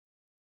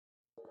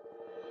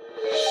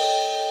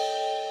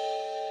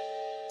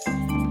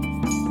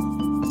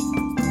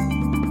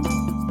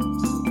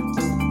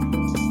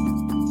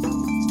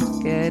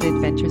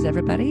adventures,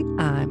 everybody.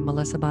 I'm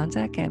Melissa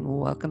Bonzak, and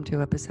welcome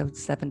to episode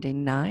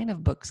 79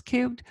 of Books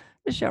Cubed,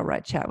 the show where I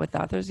chat with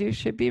authors you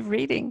should be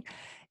reading.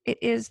 It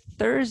is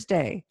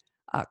Thursday,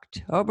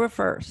 October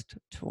 1st,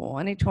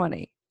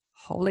 2020.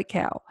 Holy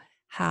cow.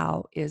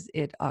 How is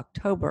it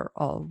October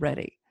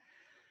already?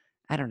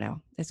 I don't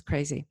know. It's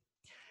crazy.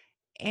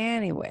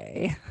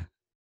 Anyway,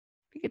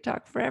 we could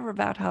talk forever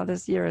about how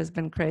this year has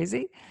been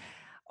crazy,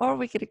 or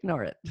we could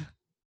ignore it.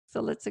 So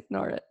let's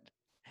ignore it.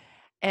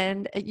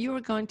 And you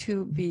are going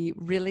to be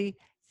really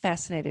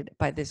fascinated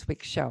by this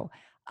week's show.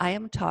 I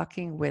am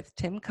talking with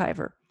Tim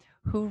Kiver,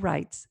 who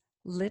writes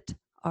Lit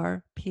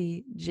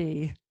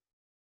RPG.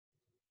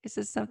 This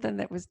is something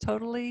that was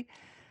totally,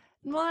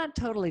 well, not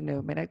totally new.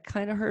 I mean, I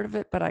kind of heard of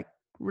it, but I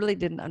really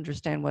didn't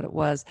understand what it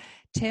was.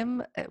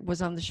 Tim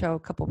was on the show a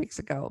couple weeks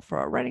ago for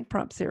our writing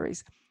prompt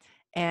series,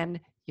 and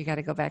you got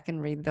to go back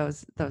and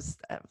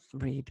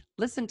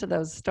listen to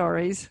those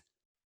stories.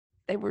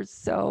 They were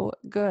so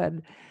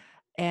good.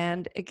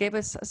 And it gave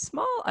us a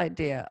small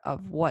idea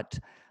of what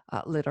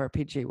Lit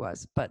RPG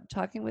was. But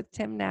talking with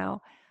Tim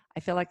now, I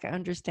feel like I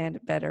understand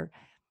it better.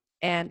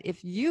 And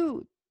if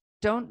you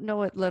don't know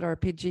what Lit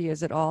RPG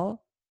is at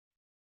all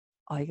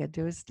you got to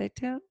do is stay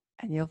tuned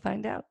and you'll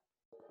find out.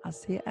 I'll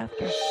see you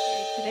after.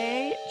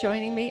 Today,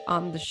 joining me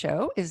on the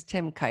show is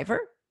Tim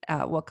Kiver.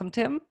 Welcome,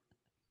 Tim.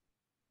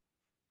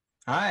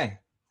 Hi,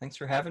 thanks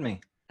for having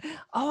me.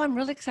 Oh, I'm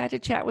really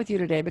excited to chat with you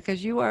today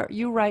because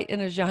you write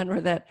in a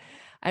genre that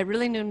I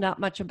really knew not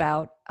much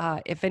about.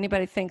 If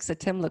anybody thinks that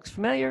Tim looks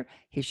familiar,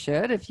 he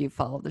should. If you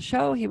follow the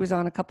show, he was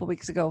on a couple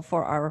weeks ago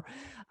for our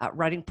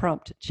writing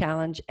prompt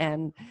challenge,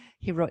 and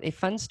he wrote a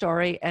fun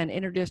story and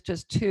introduced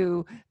us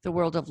to the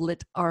world of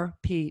Lit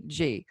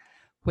RPG,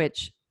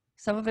 which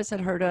some of us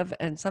had heard of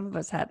and some of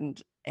us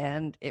hadn't.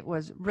 And it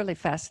was really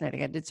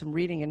fascinating. I did some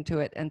reading into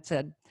it and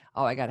said,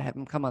 oh, I got to have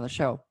him come on the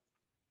show.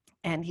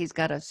 And he's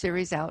got a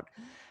series out,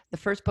 the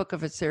first book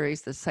of a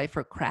series, the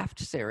Cypher Craft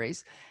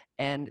series.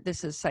 And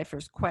this is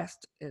Cypher's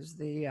Quest is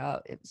the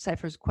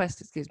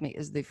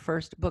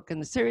first book in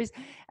the series.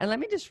 And let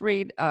me just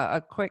read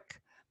a quick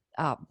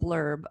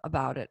blurb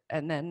about it.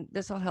 And then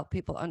this will help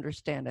people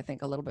understand, I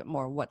think, a little bit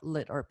more what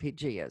Lit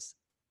RPG is.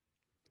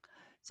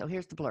 So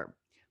here's the blurb.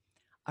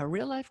 A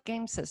real-life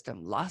game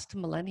system lost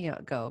millennia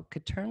ago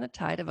could turn the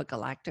tide of a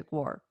galactic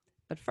war.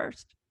 But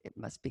first, it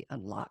must be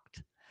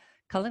unlocked.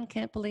 Cullen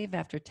can't believe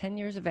after 10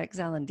 years of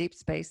exile in deep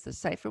space, the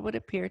Cypher would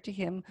appear to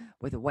him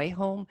with a way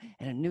home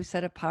and a new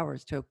set of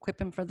powers to equip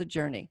him for the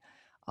journey.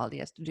 All he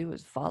has to do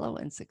is follow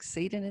and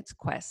succeed in its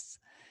quests.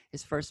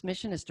 His first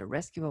mission is to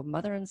rescue a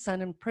mother and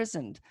son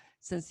imprisoned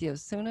since the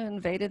Osuna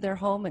invaded their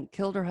home and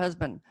killed her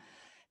husband.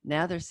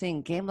 Now they're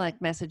seeing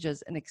game-like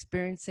messages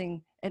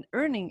and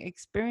earning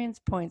experience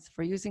points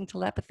for using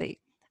telepathy,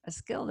 a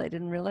skill they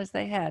didn't realize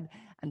they had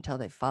until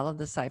they followed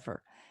the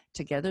Cypher.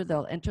 Together,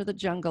 they'll enter the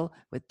jungle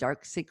with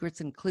dark secrets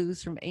and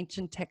clues from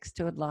ancient texts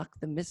to unlock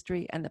the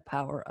mystery and the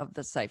power of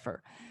the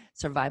Cypher.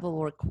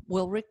 Survival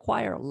will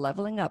require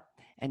leveling up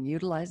and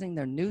utilizing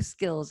their new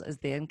skills as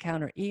they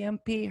encounter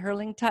EMP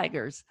hurling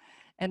tigers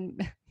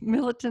and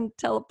militant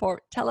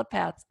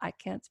telepaths, I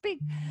can't speak,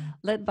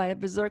 led by a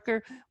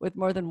berserker with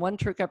more than one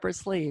trick up her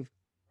sleeve.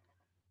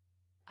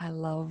 I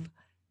love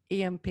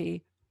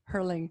EMP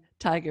hurling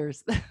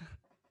tigers.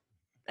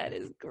 That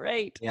is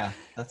great. Yeah,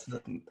 that's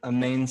a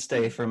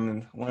mainstay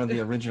from one of the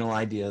original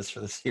ideas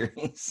for the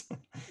series.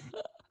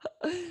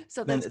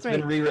 So that's it's great.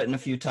 Been rewritten a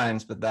few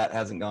times, but that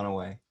hasn't gone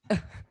away.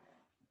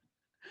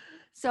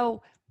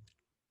 So,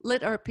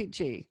 Lit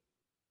RPG.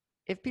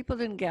 If people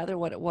didn't gather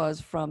what it was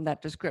from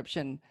that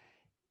description,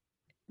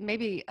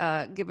 maybe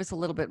give us a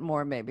little bit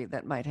more, maybe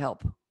that might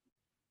help.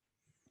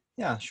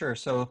 Yeah, sure.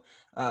 So,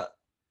 an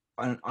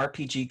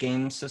RPG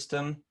game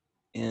system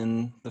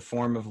in the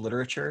form of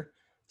literature.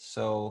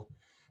 So,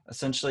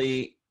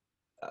 essentially,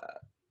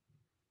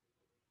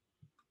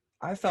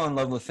 I fell in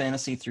love with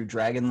fantasy through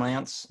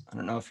Dragonlance. I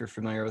don't know if you're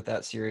familiar with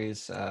that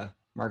series,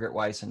 Margaret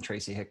Weis and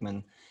Tracy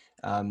Hickman.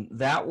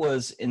 That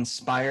was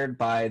inspired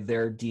by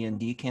their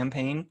D&D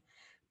campaign,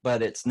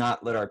 but it's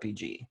not Lit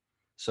RPG.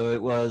 So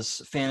it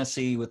was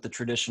fantasy with the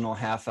traditional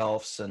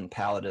half-elves and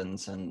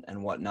paladins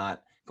and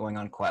whatnot going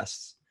on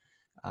quests.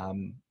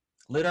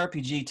 Lit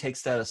RPG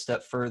takes that a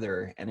step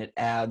further, and it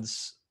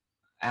adds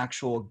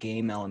actual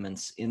game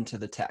elements into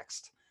the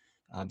text.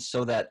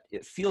 So that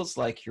it feels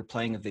like you're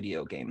playing a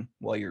video game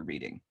while you're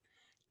reading.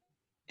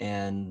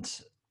 And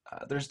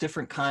there's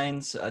different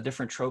kinds,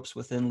 different tropes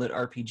within Lit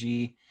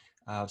RPG.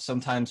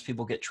 Sometimes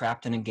people get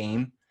trapped in a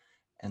game,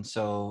 and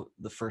so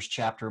the first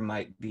chapter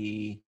might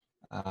be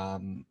a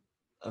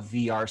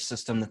VR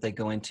system that they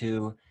go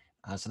into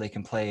so they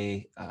can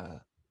play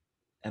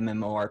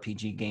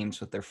MMORPG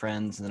games with their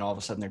friends, and then all of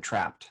a sudden they're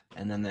trapped,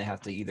 and then they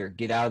have to either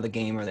get out of the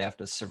game or they have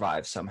to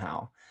survive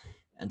somehow.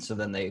 And so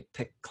then they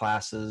pick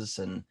classes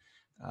and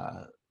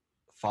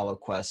follow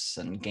quests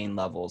and gain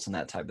levels and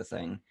that type of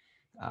thing.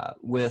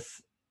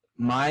 With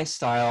my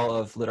style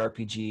of Lit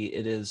RPG,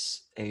 it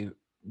is a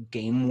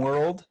game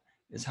world,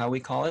 is how we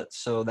call it.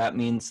 So that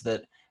means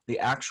that the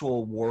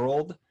actual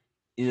world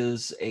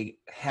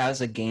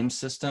has a game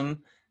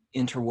system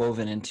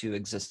interwoven into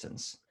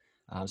existence.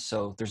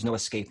 So there's no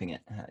escaping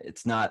it.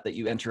 It's not that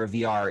you enter a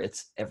VR;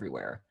 it's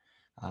everywhere.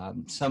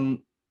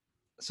 Some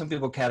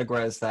people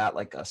categorize that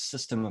like a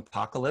system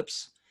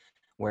apocalypse,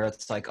 where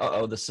it's like,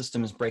 oh, the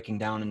system is breaking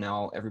down, and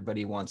now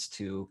everybody wants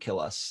to kill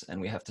us, and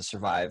we have to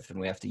survive, and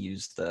we have to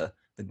use the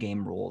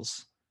game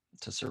rules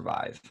to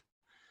survive.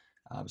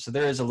 So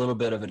there is a little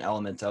bit of an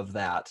element of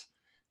that.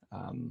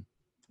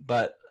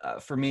 But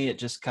for me, it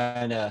just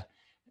kind of,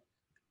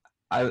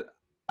 I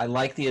I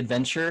like the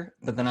adventure,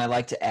 but then I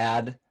like to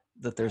add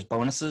that there's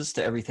bonuses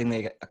to everything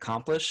they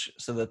accomplish,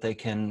 so that they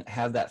can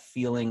have that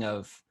feeling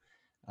of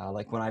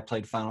like when I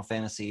played Final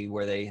Fantasy,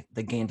 where they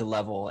gained a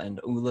level, and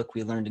oh look,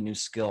 we learned a new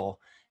skill,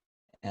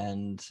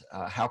 and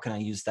how can I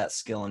use that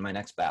skill in my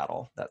next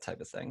battle, that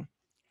type of thing.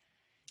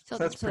 So,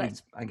 So that's so pretty,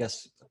 that's I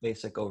guess,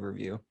 basic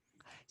overview.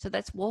 so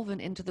that's woven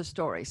into the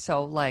story.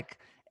 So, like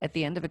at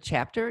the end of a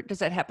chapter, does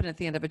that happen at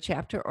the end of a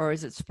chapter, or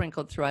is it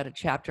sprinkled throughout a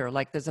chapter?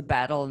 Like there's a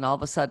battle, and all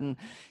of a sudden,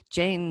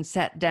 Jane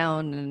sat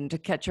down and to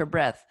catch her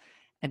breath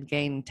and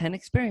gained 10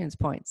 experience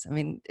points. I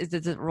mean,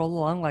 does it roll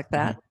along like Mhm.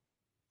 that?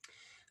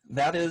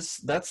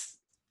 That's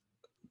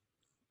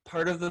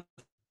part of the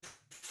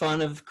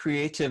fun of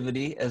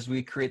creativity as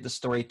we create the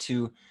story,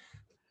 to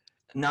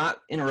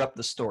not interrupt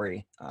the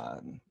story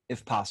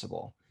if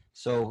possible.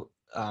 So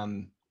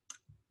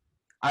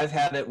I've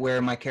had it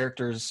where my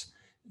characters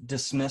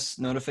dismiss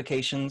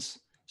notifications,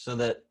 so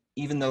that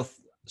even though,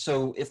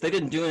 so if they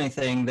didn't do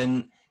anything,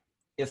 then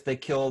if they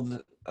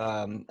killed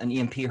an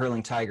EMP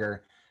hurling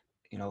tiger,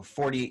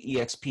 40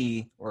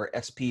 EXP or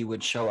XP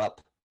would show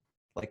up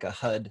like a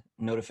HUD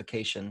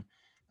notification.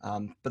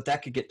 But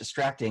that could get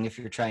distracting if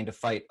you're trying to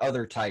fight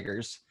other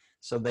tigers.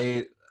 So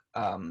they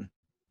um,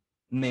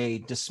 may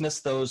dismiss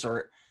those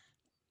or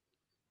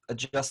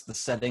adjust the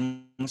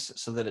settings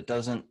so that it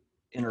doesn't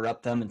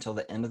interrupt them until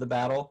the end of the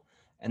battle.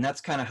 And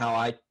that's kind of how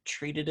I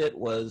treated it.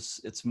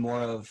 Was it's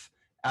more of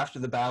after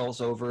the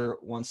battle's over,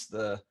 once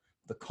the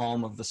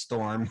calm of the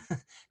storm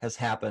has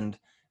happened,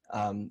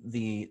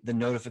 the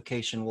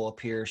notification will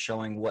appear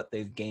showing what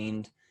they've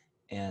gained,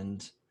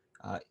 and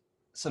uh,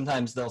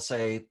 sometimes they'll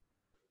say,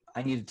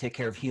 I need to take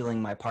care of healing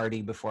my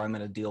party before I'm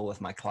going to deal with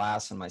my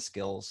class and my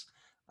skills.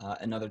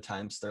 And other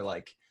times they're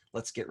like,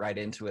 let's get right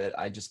into it.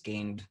 I just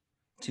gained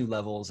 2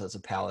 levels as a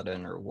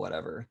paladin or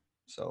whatever.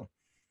 So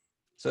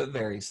it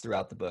varies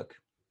throughout the book.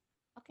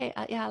 Okay,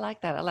 yeah, I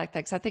like that. I like that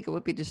because I think it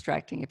would be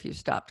distracting if you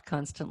stopped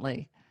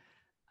constantly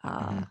uh,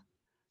 Mm-hmm.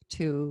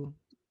 to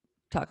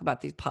talk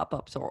about these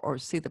pop-ups or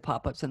see the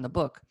pop-ups in the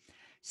book.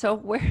 So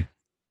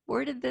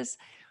where did this?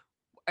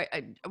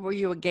 Were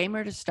you a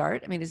gamer to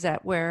start? I mean, is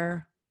that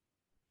where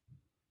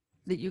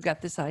that you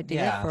got this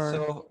idea Yeah. for?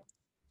 So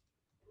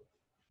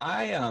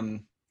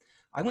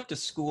I went to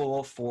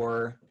school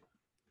for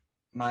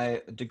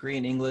my degree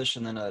in English,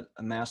 and then a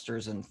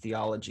master's in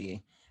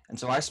theology. And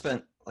so I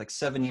spent like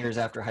 7 years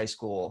after high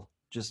school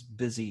just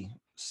busy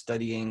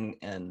studying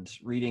and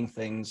reading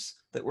things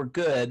that were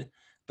good,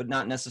 but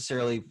not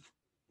necessarily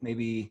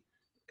maybe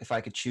if I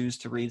could choose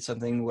to read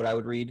something, what I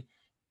would read.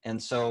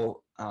 And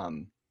so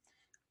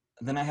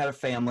then I had a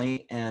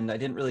family, and I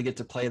didn't really get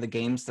to play the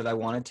games that I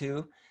wanted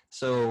to.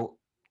 So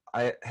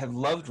I have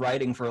loved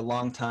writing for a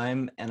long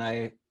time, and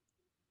I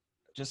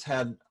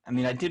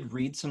did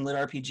read some lit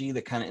RPG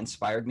that kind of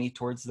inspired me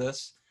towards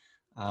this.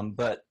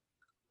 But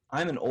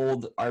I'm an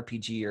old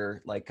RPGer,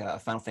 like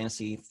Final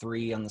Fantasy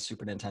 3 on the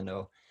Super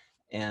Nintendo.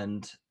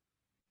 And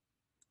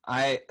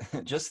I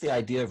just the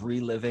idea of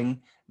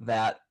reliving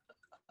that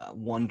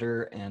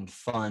wonder and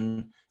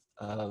fun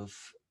of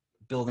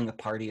building a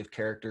party of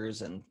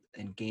characters, and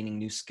gaining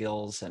new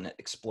skills and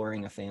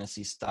exploring a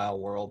fantasy style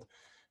world.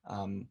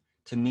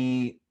 To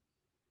me,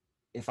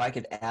 if I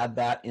could add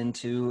that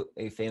into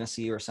a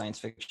fantasy or science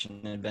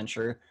fiction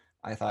adventure,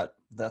 I thought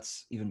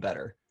that's even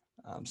better.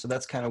 So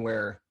that's kind of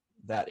where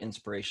that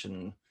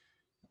inspiration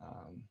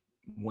um,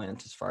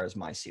 went as far as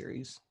my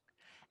series.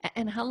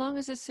 And how long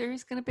is this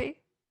series going to be?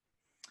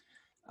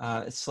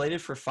 It's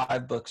slated for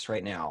 5 books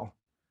right now.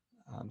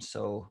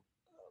 So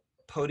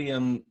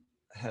Podium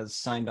has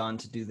signed on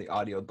to do the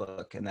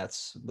audiobook, and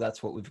that's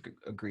what we've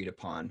agreed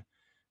upon.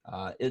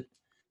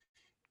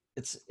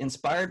 It's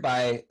inspired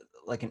by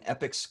like an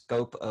epic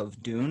scope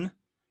of Dune,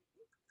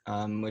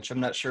 which I'm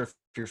not sure if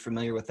you're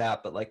familiar with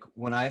that, but like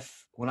when I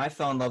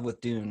fell in love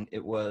with Dune,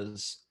 it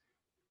was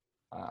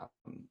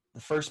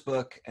the first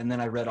book, and then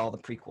I read all the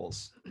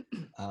prequels,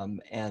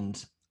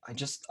 and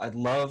I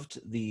loved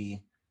the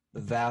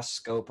vast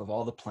scope of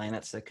all the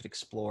planets that could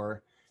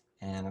explore.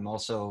 And I'm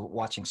also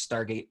watching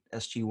Stargate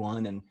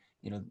SG-1, and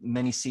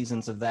many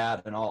seasons of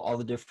that, and all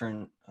the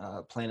different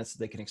planets that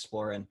they can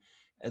explore.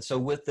 And so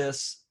with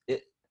this,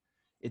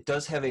 it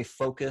does have a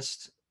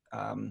focused.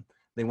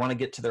 They want to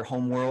get to their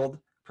home world,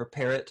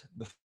 prepare it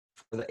before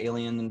the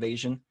alien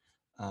invasion,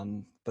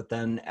 but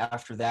then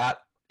after that,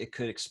 it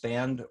could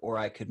expand, or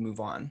I could move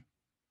on.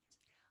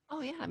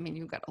 Oh yeah, I mean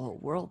you've got a whole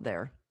world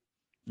there.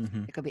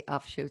 Mm-hmm. It could be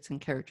offshoots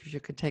and characters you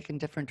could take in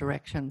different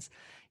directions.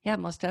 Yeah,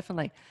 most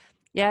definitely.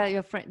 Yeah,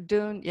 your friend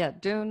Dune. Yeah,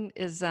 Dune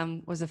is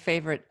was a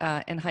favorite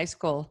in high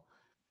school.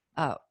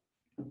 Uh,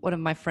 one of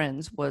my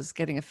friends was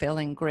getting a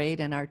failing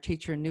grade, and our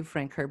teacher knew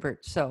Frank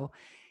Herbert, so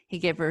he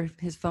gave her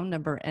his phone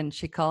number, and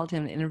she called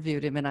him and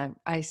interviewed him. And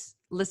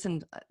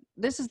listened.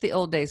 This is the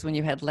old days when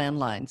you had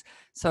landlines,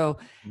 so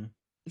Mhm.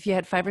 if you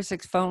had 5 or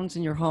 6 phones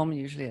in your home,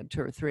 you usually had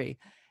 2 or 3.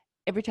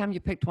 Every time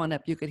you picked one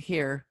up, you could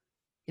hear,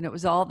 it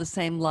was all the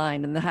same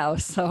line in the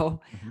house.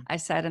 So Mhm. I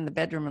sat in the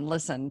bedroom and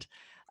listened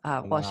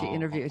while she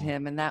interviewed Wow.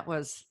 him, and it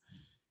was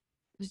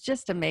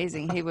just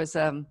amazing. He was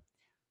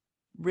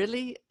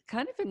really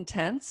kind of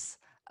intense,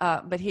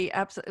 but he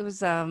absolutely, it was,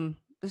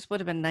 this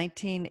would have been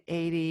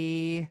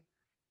 1980,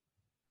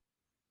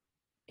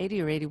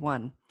 80 or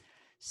 81.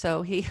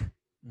 So he Mhm.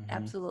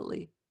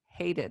 absolutely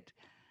hated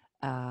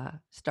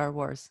Star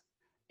Wars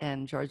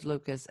and George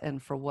Lucas,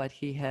 and for what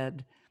he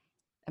had.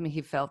 I mean,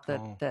 he felt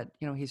that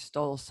Oh. he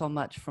stole so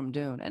much from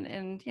Dune,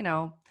 and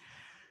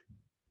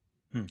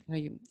Hmm.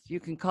 you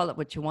can call it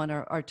what you want,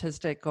 or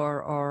artistic,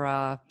 or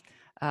uh,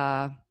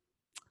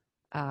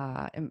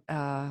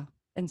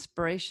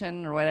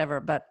 inspiration or whatever.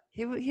 But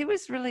he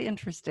was really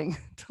interesting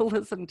to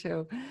listen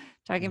to,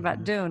 talking about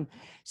Mhm. Dune.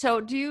 So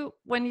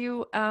when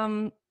you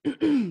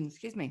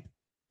excuse me,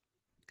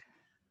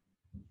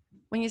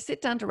 when you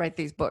sit down to write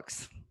these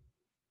books,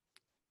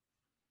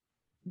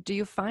 do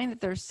you find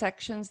that there's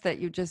sections that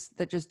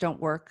just don't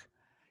work?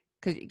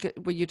 Because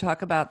when you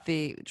talk about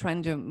the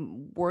trying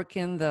to work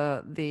in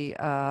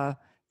the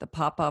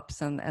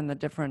pop-ups and the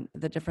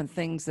different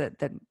things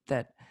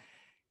that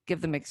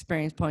give them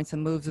experience points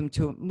and move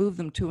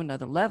them to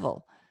another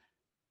level.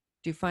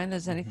 Do you find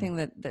there's Mhm. anything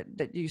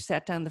that you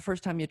sat down the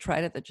first time you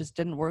tried it that just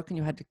didn't work and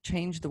you had to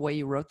change the way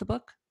you wrote the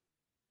book?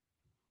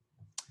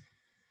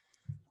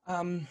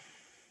 Um,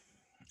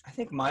 I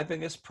think my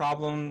biggest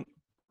problem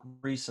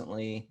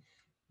recently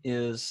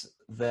is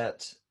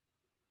that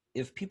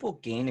if people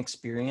gain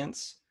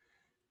experience,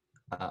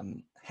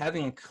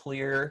 having a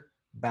clear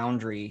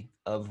boundary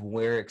of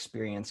where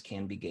experience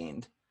can be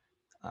gained,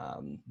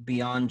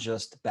 beyond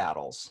just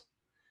battles.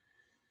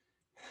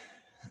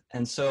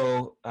 And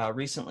so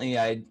recently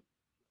I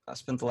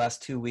spent the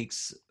last 2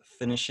 weeks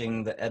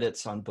finishing the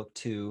edits on book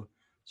two.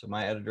 So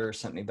my editor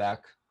sent me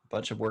back a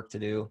bunch of work to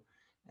do,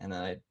 and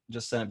I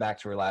just sent it back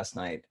to her last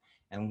night.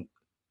 And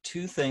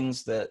two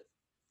things that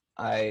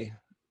I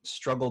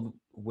struggled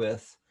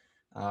with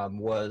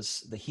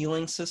was the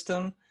healing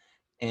system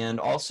and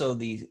also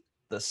the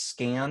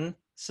scan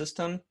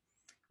system,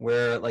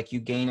 where like you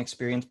gain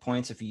experience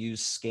points if you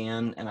use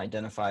scan and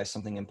identify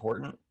something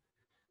important.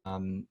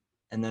 Um,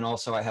 and then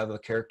also I have a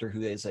character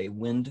who is a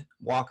wind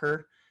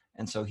walker,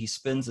 and so he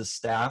spins his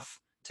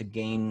staff to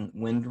gain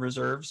wind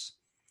reserves,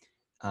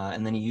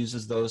 and then he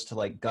uses those to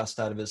like gust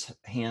out of his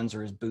hands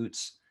or his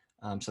boots,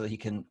 so that he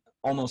can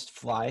almost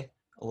fly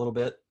a little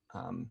bit.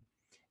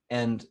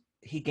 And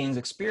he gains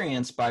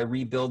experience by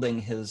rebuilding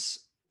his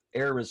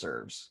air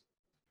reserves,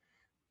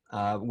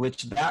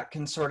 which that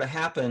can sort of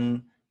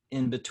happen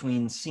in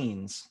between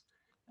scenes.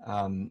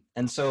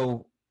 And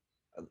so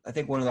I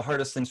think one of the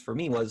hardest things for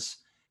me was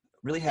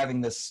really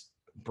having this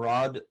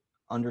broad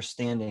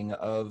understanding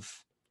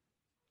of,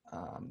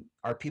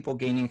 are people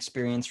gaining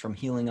experience from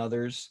healing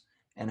others,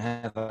 and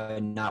have I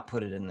not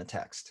put it in the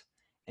text?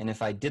 And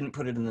if I didn't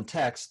put it in the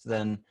text,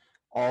 then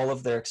all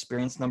of their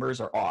experience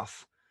numbers are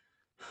off,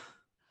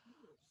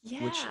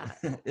 which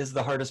Yeah. is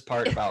the hardest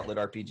part about lit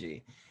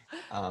RPG.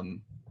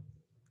 Um,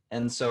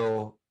 and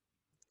so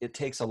it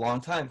takes a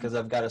long time because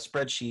I've got a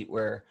spreadsheet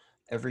where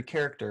every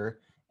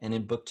character, and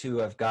in book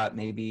two I've got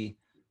maybe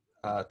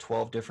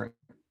 12 different,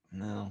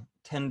 no,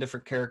 10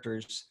 different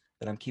characters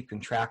that I'm keeping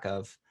track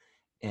of.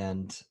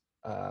 And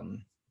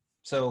um,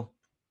 so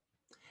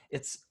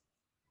it's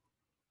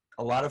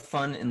a lot of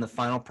fun in the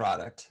final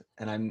product,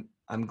 and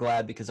I'm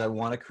glad because I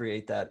want to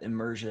create that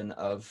immersion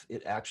of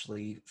it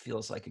actually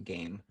feels like a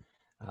game.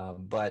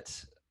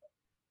 But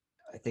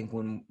I think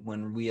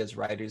when we as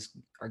writers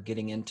are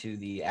getting into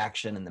the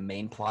action and the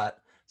main plot,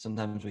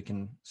 sometimes we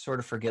can sort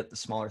of forget the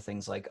smaller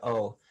things like,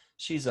 oh,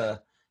 she's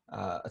a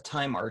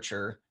time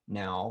archer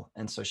now,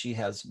 and so she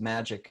has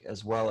magic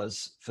as well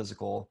as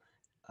physical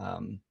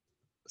um,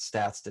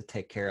 stats to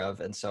take care of.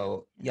 And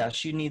so yeah,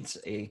 she needs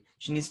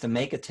to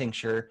make a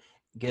tincture,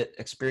 get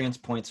experience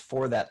points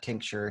for that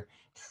tincture,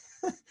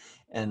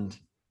 and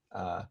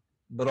uh,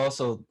 but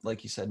also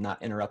like you said,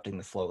 not interrupting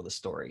the flow of the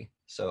story.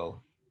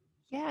 So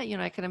Yeah,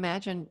 I can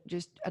imagine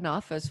just an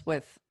office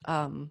with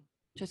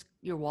just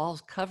your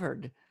walls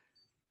covered,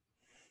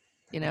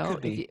 it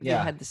could if be, you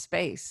yeah. had the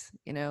space,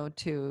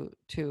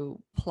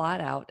 to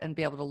plot out and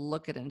be able to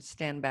look at it and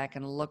stand back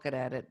and look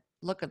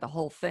at the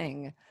whole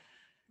thing.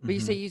 But you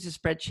say Hmm. you use a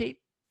spreadsheet?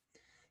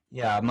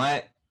 Yeah,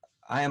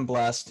 I am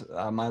blessed.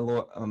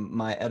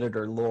 My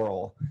editor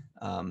Laurel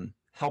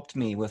helped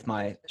me with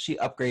my. She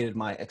upgraded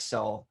my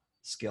Excel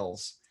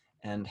skills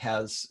and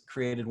has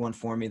created one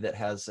for me that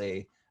has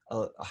a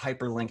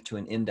hyperlink to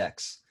an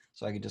index,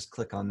 so I could just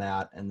click on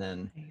that, and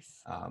then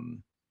Nice.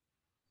 um,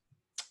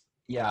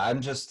 yeah,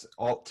 I'm just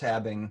alt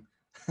tabbing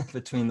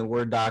between the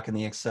Word doc and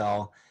the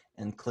Excel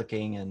and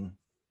clicking, and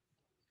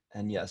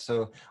and yeah,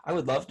 so I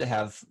would love to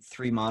have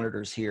 3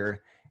 monitors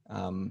here,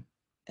 um,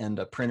 and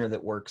a printer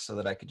that works so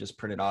that I could just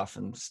print it off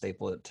and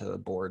staple it to the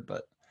board.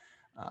 But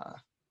uh,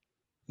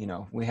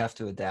 we have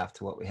to adapt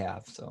to what we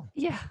have. So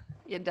Yeah,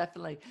 yeah,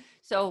 definitely.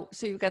 So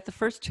you've got the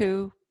first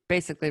two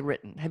basically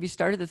written. Have you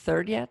started the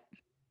third yet?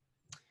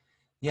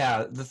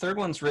 yeah, the third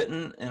one's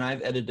written and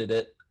I've edited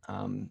it,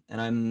 and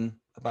I'm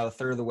about a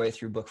third of the way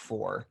through book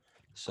 4. Oh,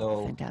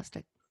 So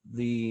fantastic.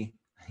 the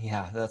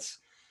yeah, that's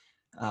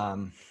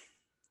um,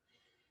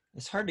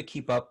 it's hard to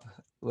keep up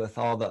with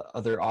all the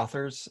other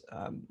authors.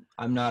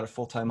 I'm not a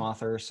full-time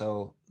author,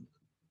 so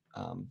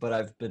but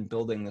I've been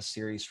building this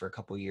series for a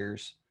couple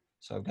years,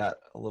 so I've got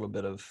a little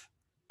bit of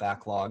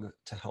backlog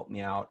to help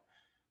me out.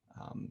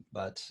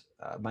 But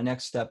my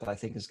next step, I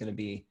think, is going to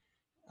be,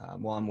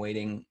 while I'm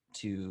waiting,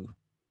 to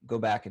go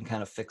back and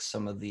kind of fix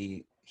some of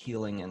the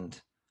healing and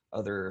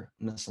other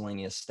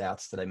miscellaneous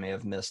stats that I may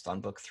have missed on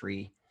book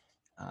 3,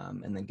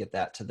 and then get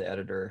that to the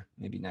editor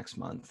maybe next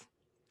month.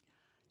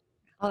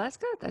 Oh, that's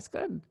good. That's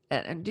good.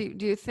 And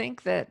do you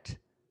think that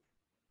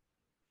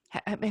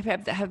have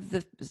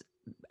the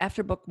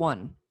after book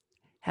 1,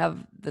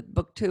 have the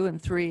book 2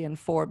 and 3 and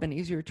 4 been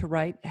easier to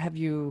write? Have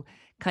you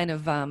kind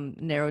of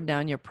narrowed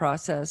down your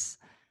process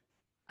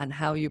on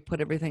how you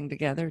put everything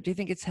together? Do you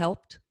think it's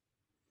helped?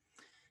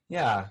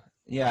 Yeah,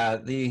 yeah.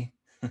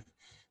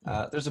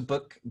 There's a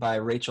book by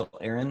Rachel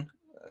Aaron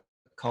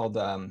called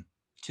 2K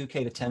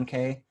to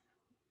 10K,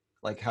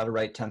 like how to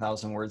write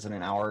 10,000 words in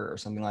an hour or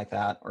something like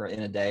that, or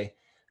in a day.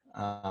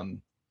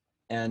 Um,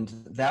 and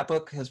that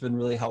book has been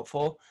really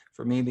helpful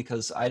for me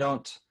because I'm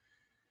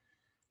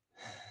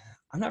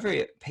not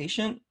very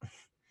patient.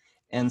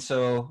 And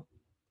so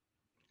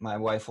my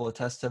wife will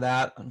attest to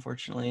that.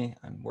 Unfortunately,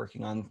 I'm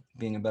working on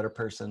being a better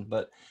person.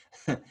 But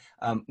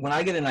when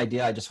I get an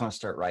idea, I just want to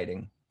start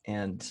writing.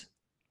 And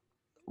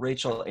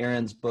Rachel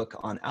Aaron's book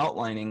on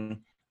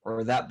outlining,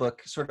 or that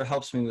book sort of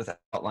helps me with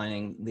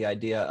outlining the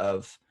idea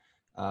of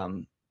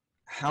um,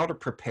 how to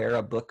prepare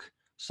a book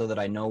so that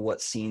I know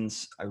what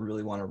scenes I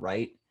really want to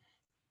write.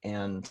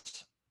 And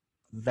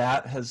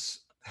that has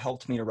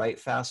helped me to write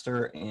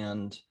faster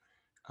and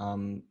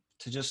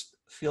to just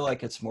feel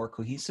like it's more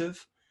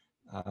cohesive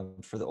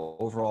for the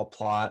overall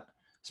plot,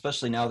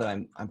 especially now that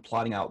I'm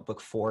plotting out book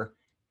 4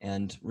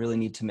 and really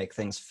need to make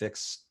things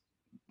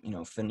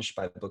finished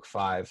by book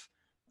 5.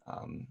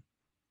 Um,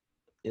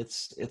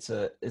 it's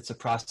a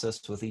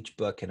process with each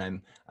book, and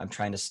I'm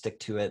trying to stick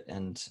to it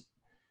and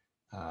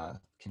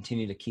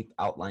continue to keep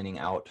outlining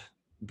out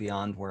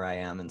beyond where I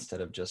am instead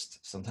of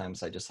just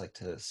sometimes I just like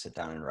to sit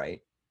down and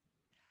write.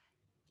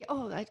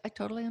 Oh, I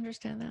totally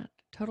understand that.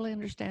 Totally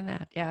understand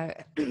that. Yeah,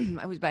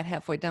 I was about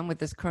halfway done with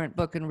this current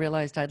book and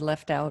realized I'd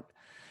left out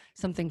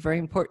something very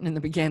important in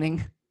the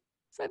beginning.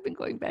 So I've been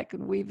going back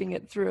and weaving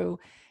it through,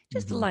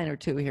 just a Mm-hmm. line or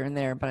two here and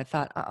there. But I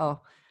thought,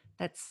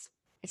 that's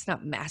it's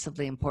not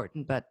massively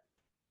important, but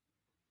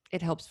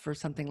it helps for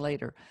something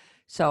later.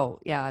 So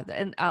yeah,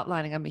 and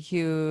outlining, I'm a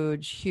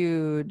huge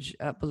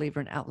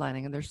believer in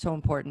outlining, and they're so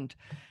important.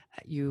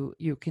 You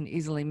can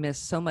easily miss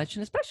so much,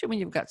 and especially when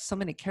you've got so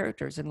many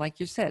characters. And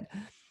like you said,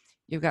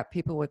 you've got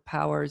people with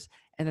powers,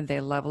 and then they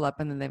level up,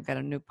 and then they've got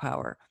a new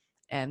power,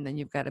 and then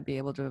you've got to be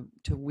able to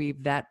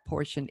weave that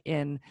portion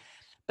in.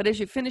 But as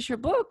you finish your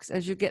books,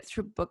 as you get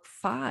through book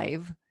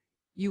 5,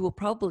 you will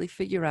probably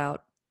figure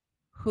out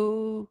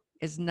who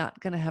is not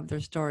going to have their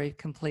story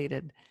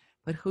completed,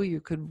 but who you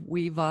could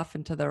weave off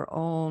into their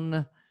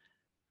own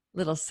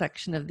little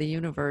section of the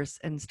universe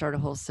and start a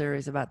whole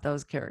series about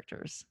those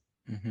characters.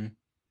 Mm-hmm.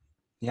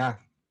 Yeah,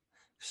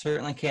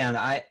 certainly can.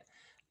 I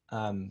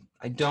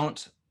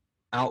don't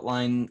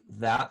outline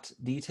that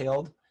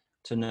detailed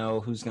to know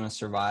who's going to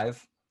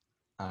survive.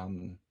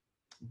 Um,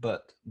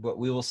 but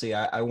we will see.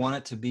 I want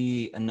it to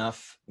be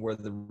enough where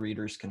the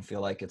readers can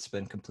feel like it's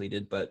been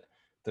completed, but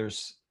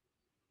there's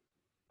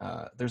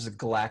there's a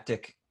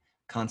galactic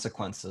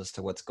consequences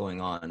to what's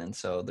going on, and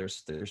so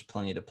there's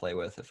plenty to play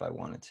with if I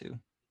wanted to.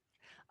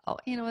 Oh,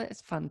 you know,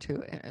 it's fun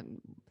too.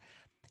 And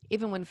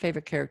even when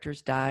favorite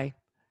characters die,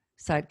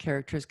 side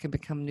characters can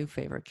become new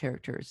favorite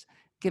characters,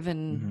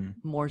 given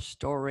Mm-hmm. more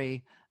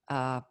story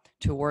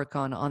to work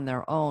on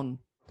their own.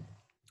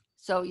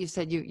 So you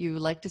said you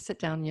like to sit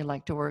down and you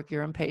like to work.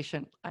 You're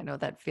impatient. I know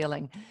that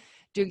feeling.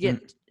 Do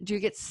you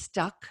get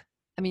stuck?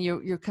 I mean,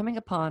 you're coming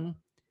upon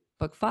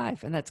book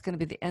 5, and that's going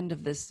to be the end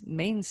of this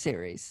main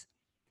series.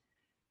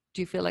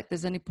 Do you feel like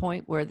there's any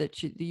point where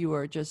that you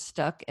are just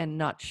stuck and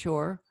not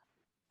sure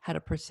how to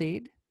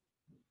proceed?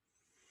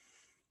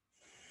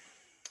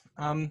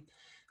 Um,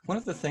 One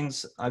of the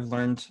things I've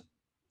learned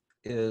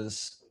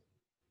is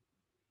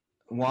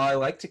while I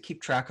like to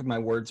keep track of my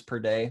words per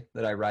day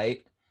that I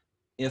write,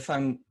 if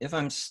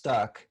I'm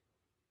stuck,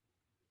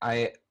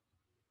 I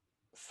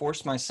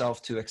force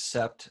myself to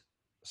accept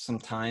some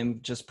time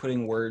just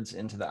putting words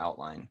into the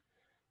outline,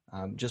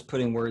 just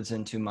putting words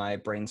into my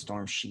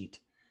brainstorm sheet,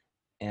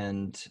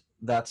 and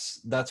that's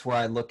where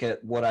I look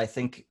at what I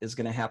think is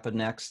going to happen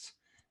next,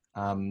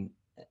 um,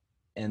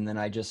 and then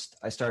I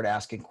start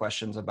asking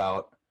questions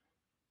about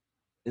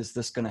is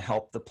this going to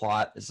help the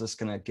plot? Is this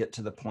going to get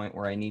to the point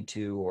where I need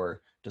to,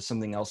 or does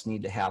something else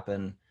need to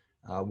happen?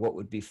 What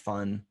would be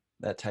fun?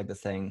 That type of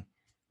thing.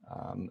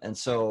 And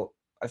so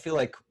I feel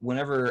like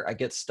whenever I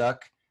get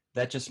stuck,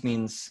 that just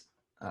means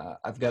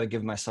I've got to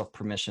give myself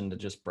permission to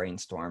just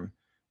brainstorm,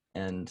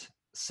 and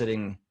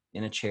sitting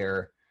in a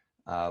chair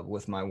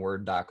with my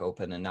Word doc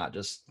open and not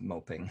just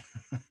moping.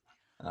 You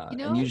And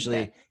know,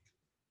 usually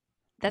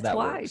that's that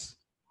wise. works.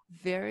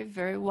 Very,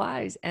 very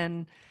wise.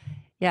 And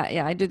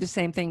yeah, I do the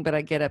same thing, but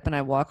I get up and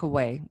I walk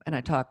away and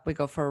I talk. We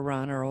go for a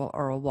run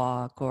or a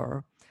walk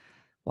or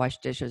wash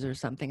dishes or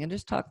something and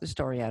just talk the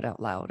story out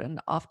loud.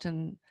 And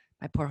often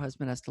my poor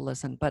husband has to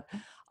listen, but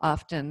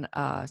often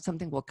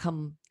something will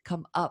come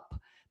up.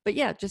 But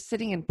yeah, just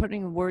sitting and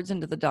putting words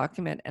into the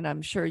document. And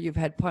I'm sure you've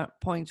had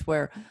points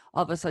where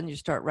all of a sudden you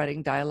start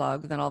writing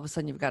dialogue, then all of a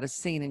sudden you've got a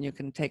scene and you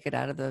can take it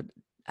out of the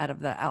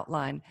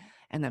outline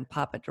and then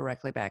pop it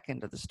directly back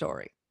into the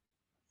story.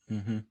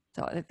 Mm-hmm.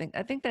 So I think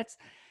that's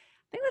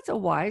a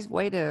wise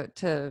way to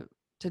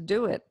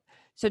do it.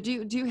 So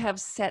do you have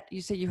set?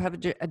 You say you have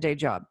a day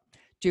job.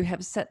 Do you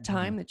have set Mm-hmm.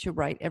 time that you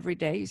write every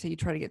day? You say you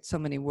try to get so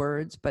many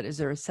words, but is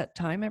there a set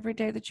time every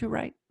day that you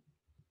write?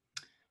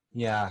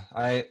 Yeah,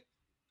 I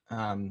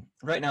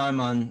right now I'm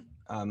on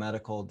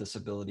medical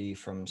disability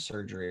from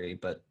surgery,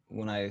 but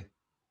when I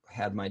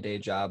had my day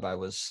job, I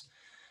was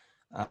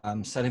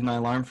setting my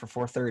alarm for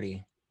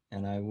 4:30,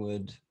 and I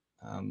would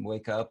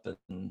wake up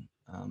and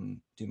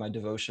do my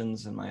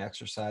devotions and my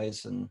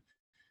exercise and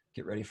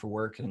get ready for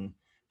work, and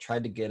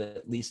tried to get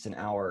at least an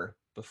hour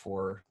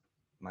before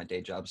my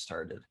day job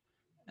started.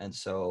 And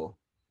so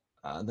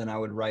then I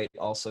would write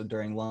also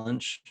during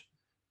lunch.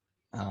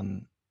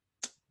 Um,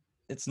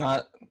 it's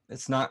not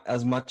it's not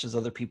as much as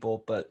other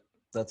people, but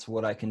that's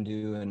what I can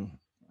do. And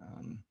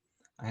um,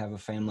 I have a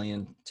family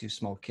and two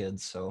small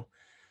kids, so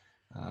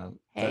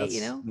Hey,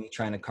 that's me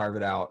trying to carve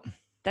it out.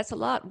 that's a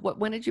lot.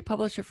 When did you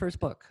publish your first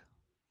book?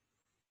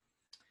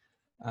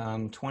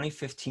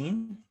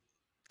 2015.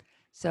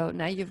 So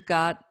now you've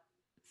got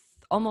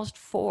almost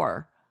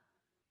four.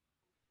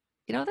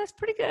 That's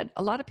pretty good.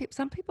 A lot of people,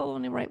 some people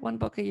only write one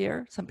book a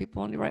year. Some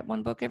people only write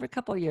one book every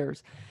couple of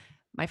years.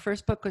 My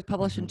first book was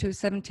published in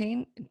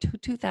Mm-hmm.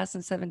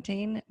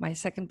 2017. My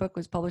second book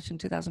was published in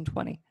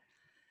 2020.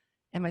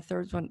 And my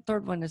third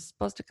one is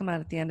supposed to come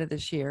out at the end of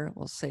this year.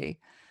 We'll see.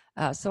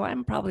 So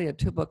I'm probably a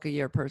 2 book a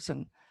year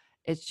person.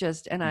 It's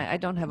just, and I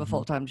don't have a Mm-hmm.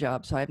 full-time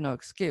job, so I have no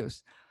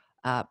excuse.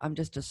 I'm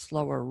just a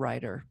slower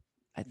writer,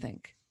 I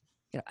think.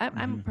 I'm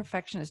a Mm-hmm.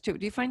 perfectionist too.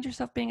 Do you find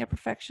yourself being a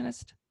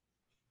perfectionist?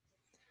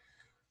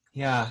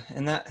 Yeah,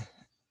 and that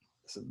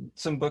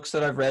some books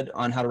that I've read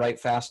on how to write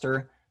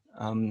faster.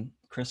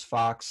 Chris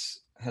Fox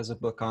has a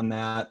book on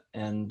that,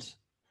 and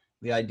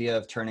the idea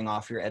of turning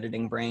off your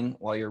editing brain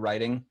while you're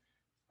writing.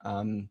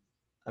 Um,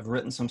 I've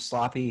written some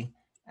sloppy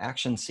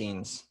action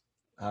scenes,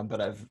 but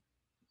I've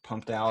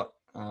pumped out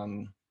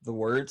the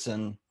words,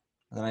 and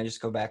then I just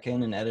go back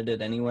in and edit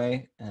it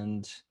anyway,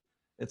 and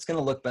it's going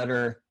to look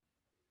better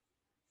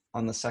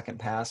on the second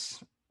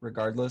pass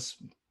regardless.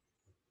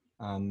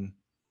 Um,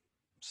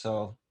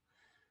 so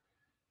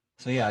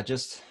so yeah,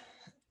 just,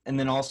 and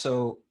then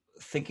also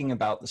thinking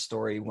about the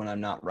story when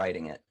I'm not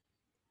writing it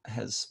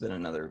has been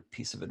another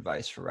piece of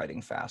advice for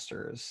writing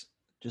faster, is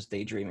just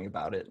daydreaming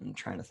about it and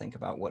trying to think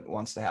about what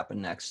wants to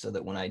happen next, so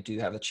that when I do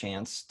have a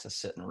chance to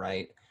sit and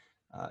write,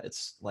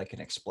 it's like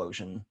an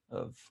explosion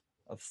of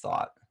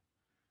thought,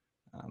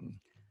 um,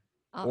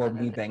 Oh, or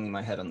me banging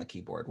my head on the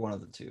keyboard. One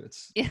of the two.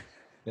 It's yeah.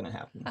 gonna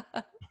happen.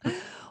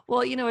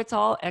 Well, it's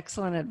all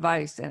excellent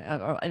advice, and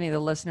or any of the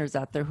listeners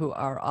out there who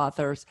are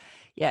authors,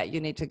 yeah,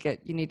 you need to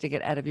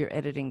get out of your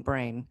editing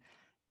brain.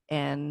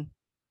 And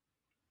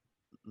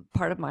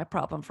part of my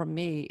problem for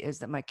me is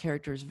that my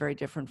character is very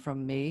different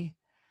from me,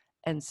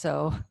 and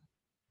so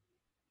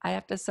I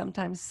have to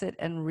sometimes sit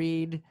and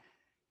read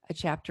a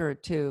chapter or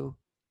two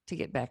to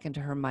get back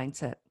into her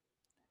mindset.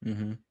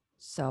 Mm-hmm.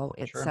 So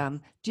it's Sure.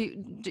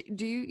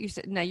 you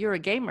said now you're a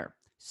gamer,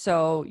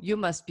 so you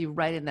must be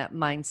right in that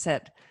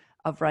mindset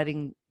of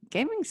writing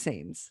gaming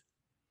scenes.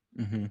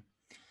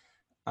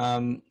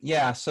 Mm-hmm.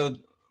 Yeah, so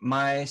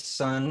my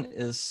son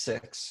is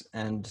 6,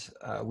 and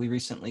we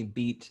recently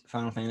beat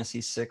Final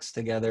Fantasy 6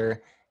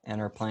 together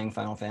and are playing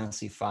Final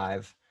Fantasy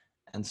 5.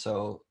 And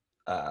so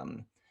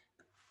um,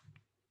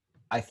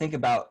 I think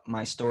about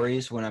my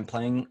stories when I'm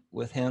playing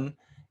with him,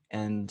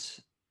 and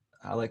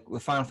like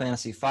with Final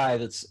Fantasy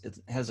 5, it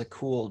has a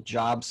cool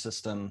job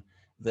system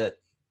that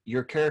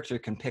your character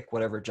can pick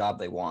whatever job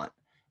they want,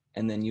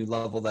 and then you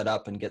level that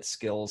up and get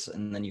skills,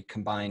 and then you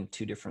combine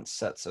two different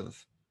sets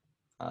of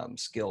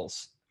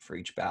skills for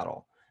each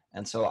battle.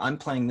 And so I'm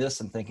playing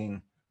this and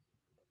thinking,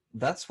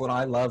 that's what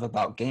I love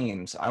about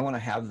games. I want to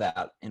have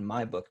that in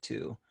my book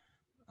too.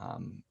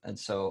 And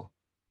so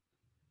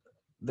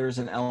there's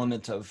an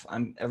element of,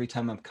 I'm every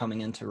time I'm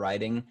coming into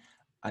writing,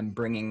 I'm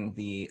bringing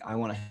the I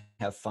want to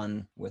have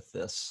fun with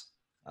this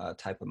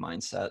type of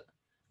mindset.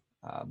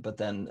 But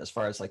then as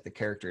far as like the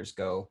characters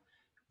go,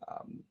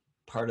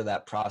 part of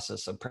that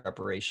process of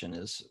preparation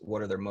is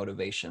what are their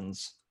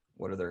motivations,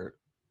 what are their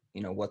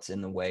what's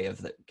in the way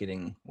of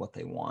getting what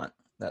they want,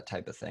 that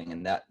type of thing.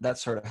 And that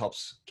sort of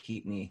helps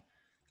keep me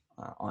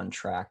on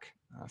track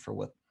for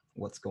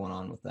what's going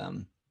on with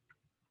them.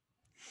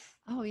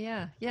 Oh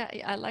yeah, yeah.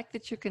 I like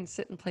that you can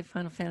sit and play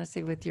Final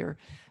Fantasy with your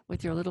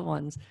little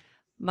ones.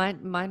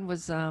 Mine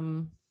was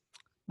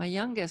my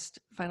youngest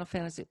Final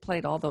Fantasy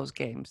played all those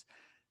games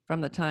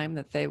from the time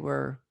that they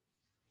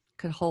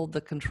could hold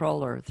the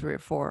controller 3 or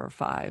 4 or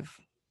 5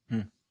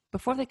 Hmm.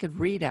 before they could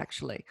read.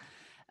 Actually,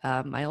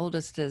 my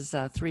oldest is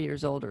 3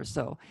 years older,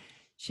 so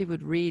she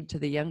would read to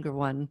the younger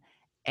one,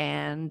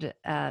 and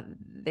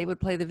they would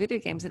play the video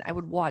games, and I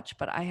would watch.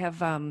 But I have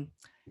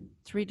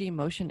 3D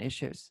motion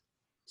issues.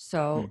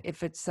 So Hmm.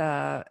 if it's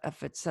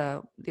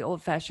the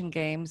old-fashioned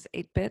games,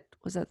 8-bit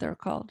was that they're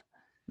called,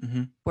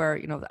 Mm-hmm. where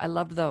I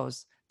loved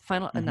those.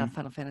 Mm-hmm. Not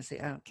Final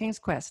Fantasy, King's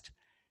Quest,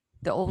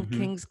 the old Mm-hmm.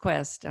 King's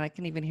Quest, and I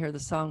can even hear the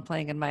song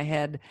playing in my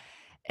head,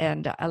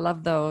 and I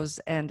love those.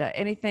 And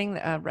anything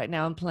right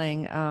now, I'm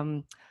playing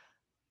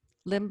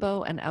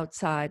Limbo and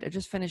Outside. I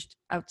just finished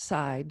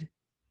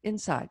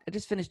Inside. I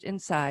just finished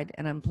Inside,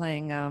 and I'm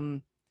playing.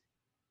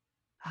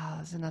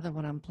 There's another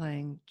one I'm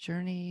playing,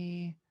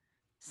 Journey,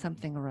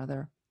 something or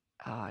other.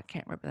 I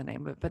can't remember the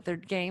name of it, but they're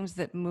games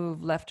that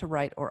move left to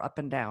right or up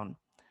and down.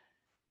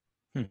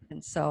 Hmm.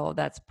 And so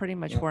that's pretty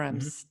much Yeah. where I'm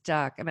Mm-hmm.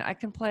 stuck. I mean, I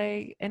can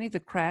play any of the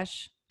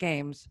Crash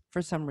games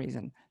for some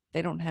reason.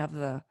 They don't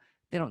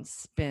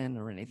spin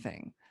or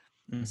anything.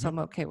 So Mm-hmm. I'm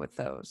okay with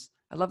those.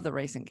 I love the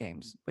racing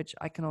games, which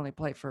I can only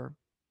play for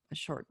a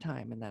short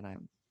time and then I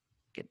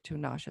get too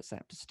nauseous. I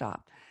have to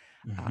stop.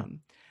 Mm-hmm.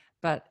 Um,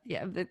 but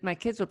yeah, my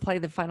kids would play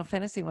the Final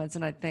Fantasy ones,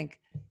 and I'd think,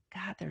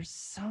 God, there's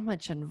so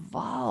much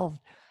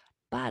involved.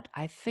 But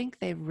I think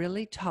they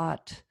really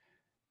taught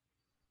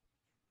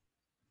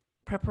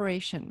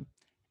preparation,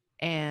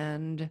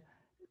 and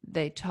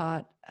they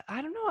taught.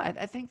 I don't know.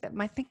 I think that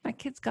I think my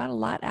kids got a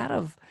lot out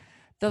of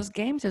those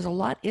games. There's a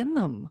lot in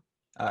them.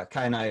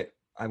 Kai and I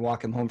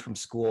walk him home from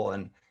school,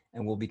 and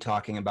we'll be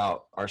talking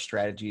about our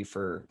strategy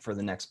for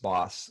the next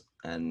boss.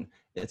 And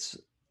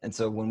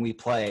so when we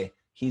play,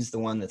 he's the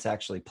one that's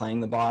actually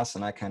playing the boss,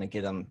 and I kind of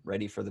get him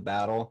ready for the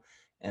battle.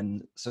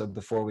 And so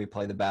before we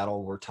play the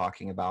battle, we're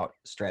talking about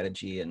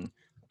strategy and,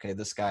 okay,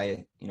 this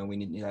guy, we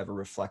need to have a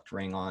reflect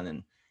ring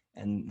on,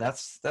 and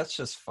that's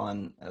just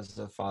fun as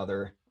a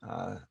father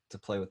to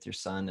play with your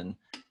son,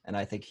 and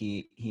I think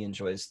he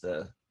enjoys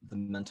the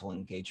mental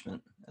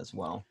engagement as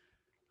well.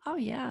 Oh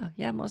yeah,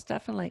 yeah, most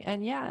definitely.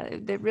 And yeah,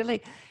 it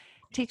really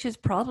teaches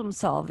problem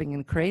solving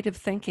and creative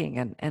thinking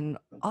and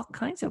all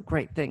kinds of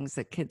great things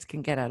that kids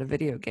can get out of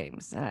video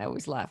games. And I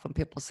always laugh when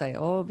people say,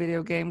 "Oh,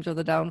 video games are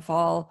the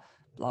downfall,"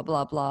 blah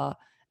blah blah.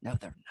 No,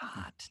 they're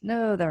not.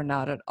 No, they're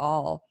not at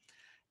all.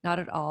 Not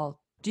at all.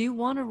 Do you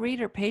want to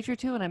read a page or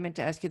two? And I meant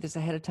to ask you this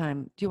ahead of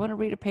time. Do you want to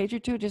read a page or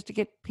two just to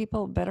get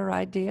people a better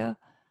idea?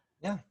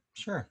 Yeah,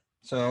 sure.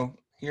 So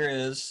here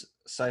is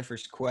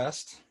Cypher's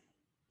Quest.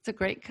 It's a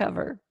great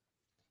cover.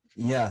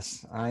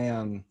 Yes, I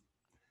am.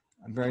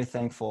 I'm very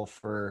thankful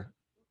for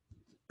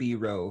B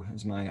Row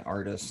as my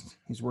artist.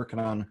 He's working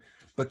on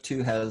book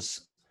 2.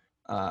 Has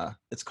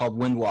it's called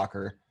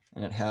Windwalker,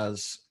 and it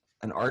has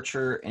an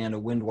archer and a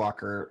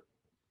windwalker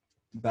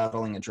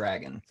battling a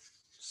dragon.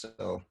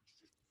 So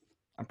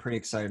I'm pretty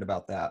excited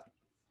about that.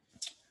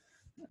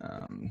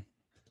 All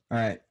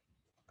right,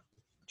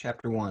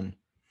 chapter 1.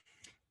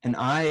 An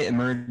eye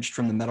emerged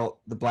from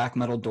the black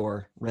metal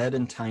door, red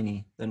and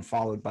tiny, then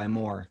followed by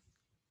more.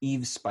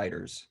 Eve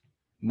spiders,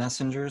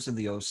 messengers of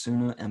the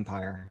Osuna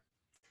Empire.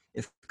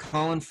 If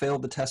Colin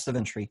failed the test of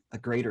entry, a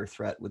greater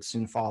threat would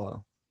soon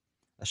follow.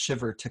 A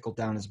shiver tickled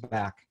down his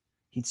back.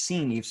 He'd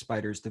seen Eve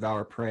spiders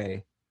devour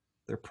prey.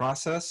 Their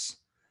process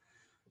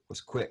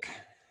was quick.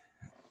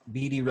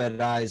 Beady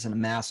red eyes and a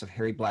mass of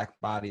hairy black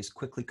bodies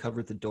quickly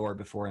covered the door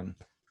before him,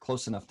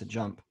 close enough to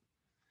jump.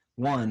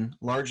 One,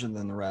 larger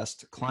than the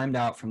rest, climbed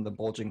out from the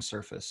bulging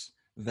surface,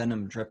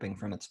 venom dripping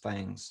from its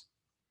fangs.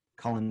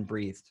 Cullen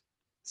breathed.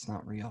 It's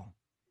not real.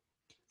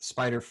 The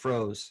spider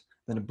froze,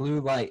 then a blue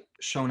light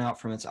shone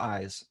out from its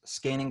eyes,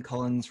 scanning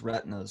Cullen's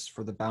retinas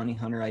for the bounty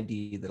hunter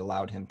ID that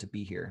allowed him to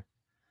be here.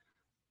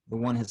 The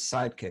one his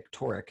sidekick,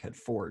 Torek, had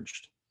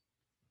forged.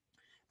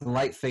 The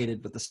light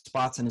faded, but the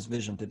spots in his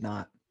vision did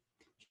not.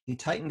 He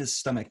tightened his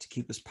stomach to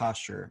keep his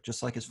posture,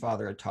 just like his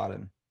father had taught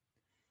him.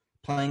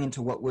 Playing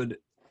into what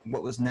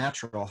was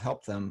natural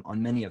helped them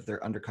on many of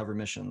their undercover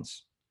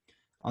missions.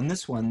 On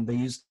this one, they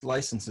used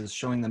licenses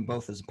showing them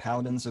both as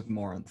paladins of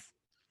Morinth.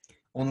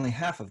 Only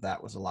half of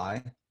that was a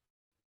lie.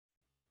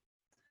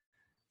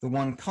 The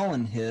one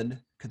Cullen hid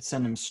could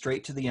send him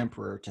straight to the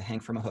Emperor to hang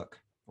from a hook,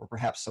 or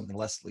perhaps something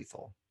less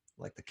lethal,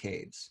 like the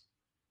caves.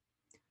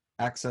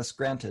 Access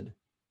granted.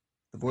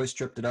 The voice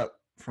drifted up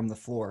from the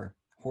floor,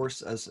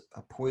 hoarse as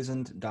a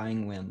poisoned,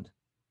 dying wind.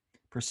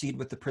 Proceed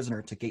with the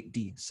prisoner to Gate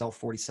D, Cell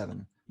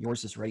 47.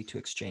 Yours is ready to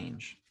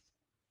exchange.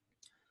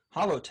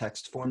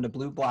 Holotext formed a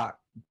blue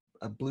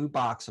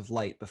box of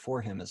light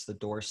before him as the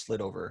door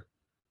slid over,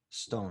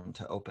 stone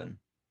to open.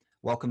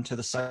 Welcome to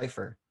the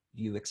cipher.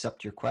 You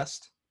accept your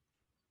quest?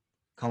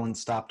 Cullen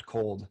stopped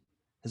cold.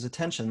 his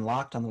attention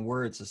locked on the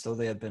words as though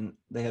they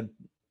had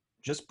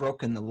just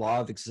broken the law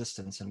of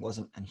existence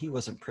and he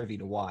wasn't privy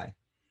to why.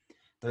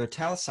 Their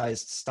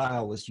italicized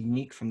style was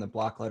unique from the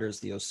block letters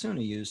the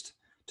Osuna used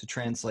to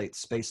translate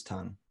space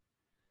tongue.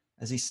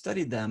 As he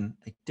studied them,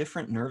 a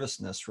different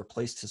nervousness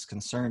replaced his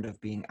concern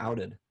of being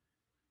outed.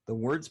 The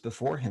words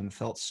before him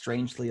felt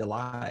strangely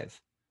alive,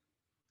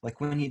 like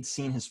when he'd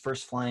seen his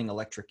first flying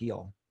electric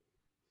eel.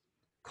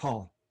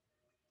 Call,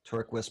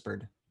 Torque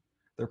whispered.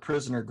 Their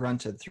prisoner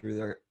grunted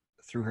through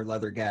her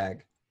leather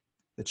gag.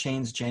 The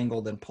chains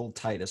jangled and pulled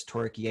tight as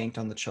Torque yanked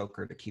on the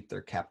choker to keep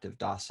their captive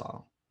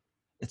docile.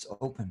 It's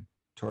open,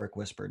 Torque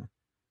whispered.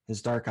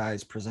 His dark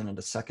eyes presented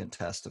a second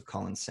test of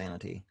Colin's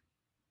sanity.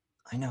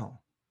 I know.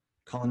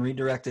 Colin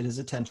redirected his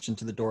attention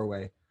to the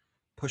doorway,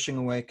 pushing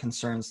away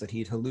concerns that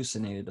he'd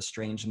hallucinated a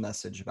strange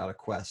message about a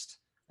quest,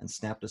 and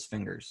snapped his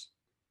fingers.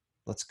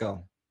 Let's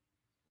go.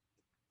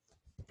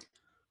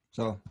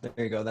 So there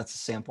you go. That's a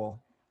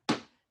sample.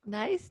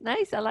 Nice.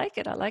 I like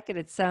it.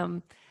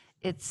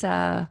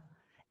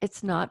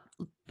 It's not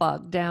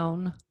bogged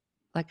down.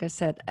 Like I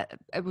said,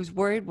 I was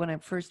worried when I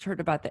first heard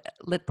about the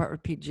Lit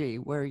RPG,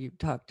 where you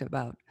talked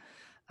about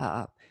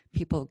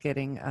people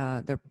getting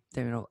their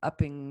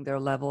upping their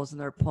levels and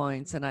their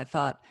points, and I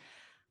thought,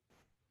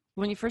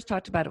 when you first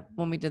talked about it,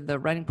 when we did the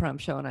writing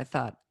prompt show, and I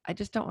thought, I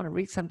just don't want to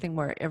read something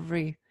where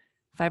every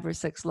 5 or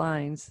 6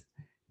 lines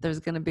there's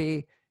going to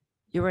be,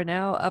 you are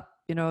now up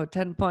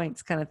 10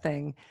 points kind of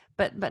thing.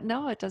 But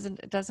no, it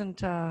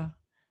doesn't.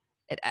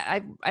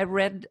 I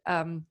read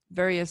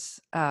various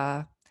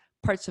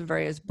parts of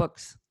various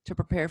books to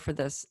prepare for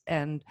this,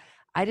 and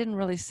I didn't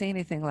really see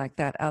anything like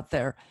that out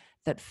there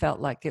that felt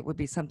like it would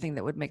be something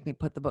that would make me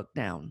put the book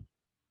down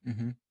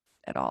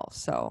at all.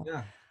 So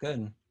yeah,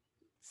 good.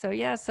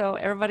 So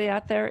everybody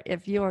out there,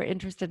 if you are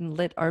interested in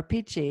Lit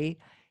RPG,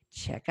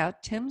 check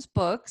out Tim's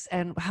books.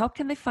 And how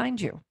can they find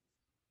you?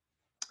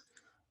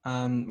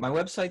 My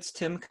website's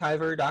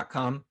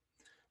timkiver.com.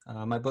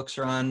 My books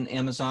are on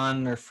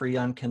Amazon. They're free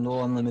on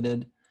Kindle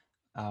Unlimited.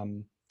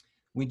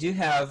 We do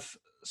have,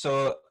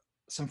 so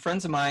some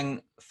friends of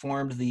mine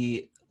formed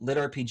the Lit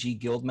RPG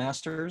Guild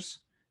Masters,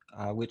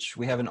 which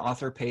we have an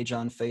author page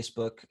on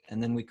Facebook.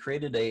 And then we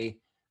created a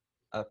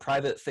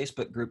private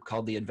Facebook group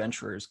called the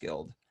Adventurers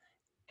Guild,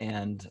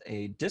 and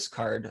a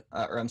Discord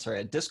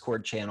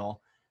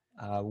channel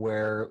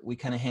where we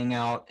kind of hang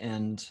out.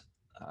 And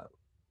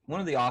one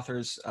of the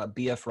authors,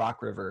 BF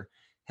Rock River,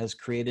 has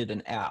created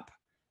an app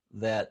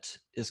that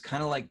is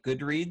kind of like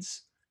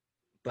Goodreads,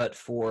 but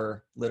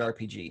for Lit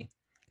RPG.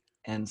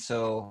 And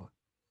so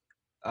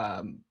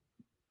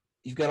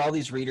you've got all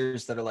these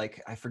readers that are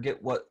like, I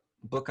forget what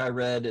book I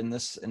read in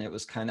this, and it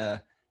was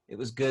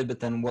good, but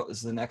then what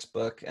was the next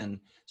book? And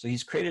so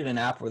he's created an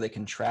app where they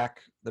can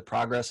track the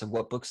progress of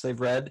what books they've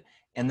read,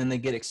 and then they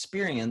get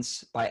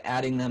experience by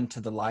adding them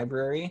to the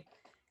library.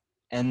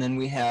 And then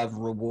we have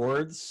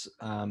rewards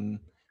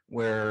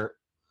where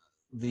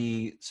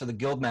the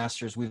Guild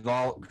Masters, we've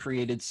all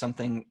created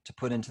something to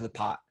put into the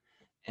pot,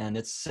 and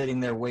it's sitting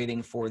there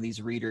waiting for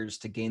these readers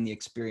to gain the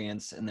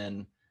experience. And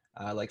then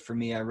like for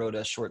me, I wrote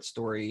a short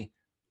story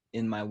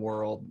in my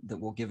world that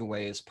we'll give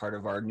away as part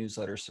of our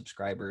newsletter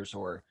subscribers,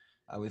 or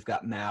we've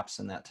got maps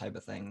and that type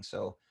of thing.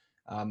 So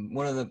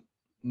one of the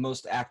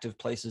most active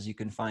places you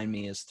can find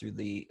me is through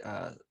the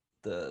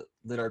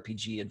Lit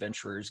RPG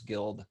Adventurers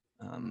Guild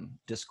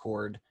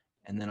Discord,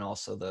 and then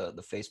also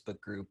the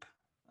Facebook group.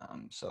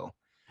 So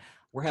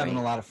we're having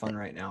a lot of fun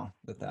right now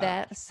with that.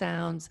 That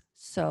sounds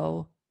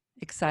so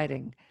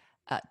exciting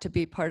to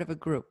be part of a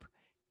group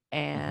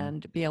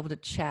and be able to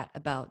chat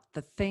about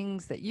the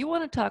things that you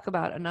want to talk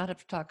about and not have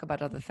to talk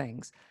about other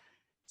things.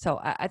 So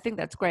I think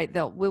that's great.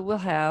 We will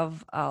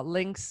have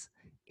links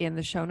in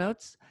the show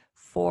notes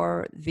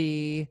for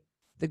the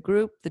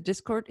group, the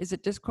Discord. Is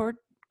it Discord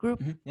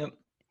group? Yep.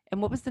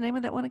 And what was the name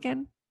of that one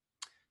again?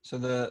 So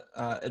the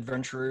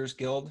Adventurers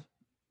Guild.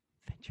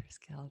 Adventurers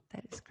Guild.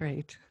 That is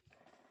great.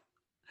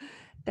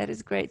 That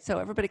is great. So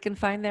everybody can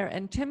find there.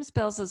 And Tim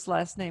spells his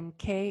last name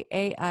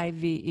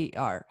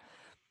Kaiver.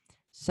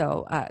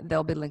 So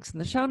there'll be links in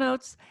the show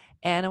notes.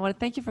 And I want to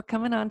thank you for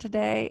coming on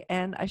today.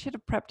 And I should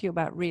have prepped you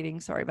about reading.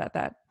 Sorry about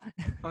that.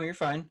 Oh, you're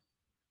fine.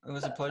 It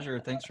was a pleasure.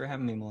 Thanks for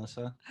having me,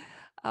 Melissa.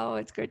 Oh,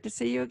 it's great to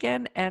see you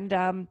again.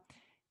 And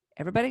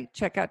everybody,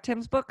 check out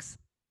Tim's books.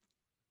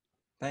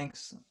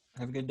 Thanks.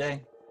 Have a good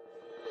day.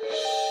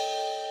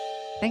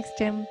 Thanks,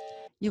 Tim.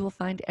 You will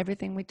find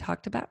everything we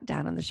talked about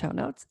down in the show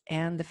notes,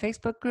 and the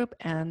Facebook group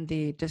and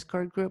the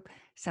Discord group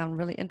sound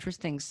really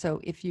interesting. So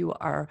if you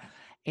are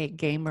a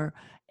gamer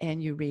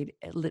and you read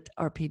Lit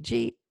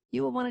RPG,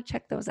 you will want to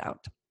check those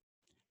out.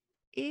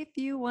 If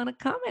you want to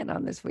comment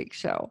on this week's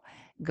show,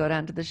 go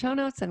down to the show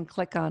notes and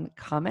click on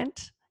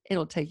comment.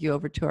 It'll take you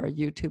over to our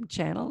YouTube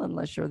channel,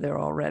 unless you're there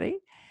already.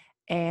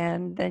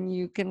 And then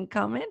you can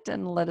comment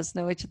and let us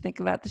know what you think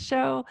about the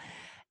show.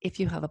 If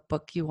you have a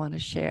book you want to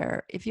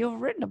share, if you've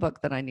written a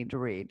book that I need to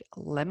read,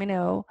 let me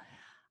know.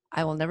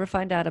 I will never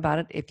find out about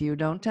it if you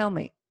don't tell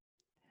me.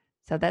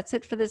 So that's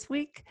it for this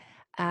week.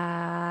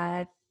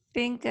 I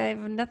think I have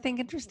nothing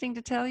interesting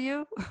to tell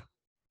you.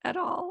 at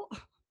all.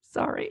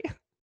 Sorry.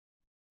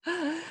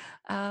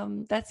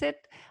 That's it.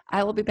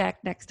 I will be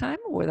back next time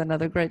with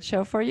another great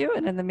show for you.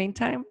 And in the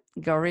meantime,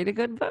 go read a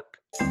good book.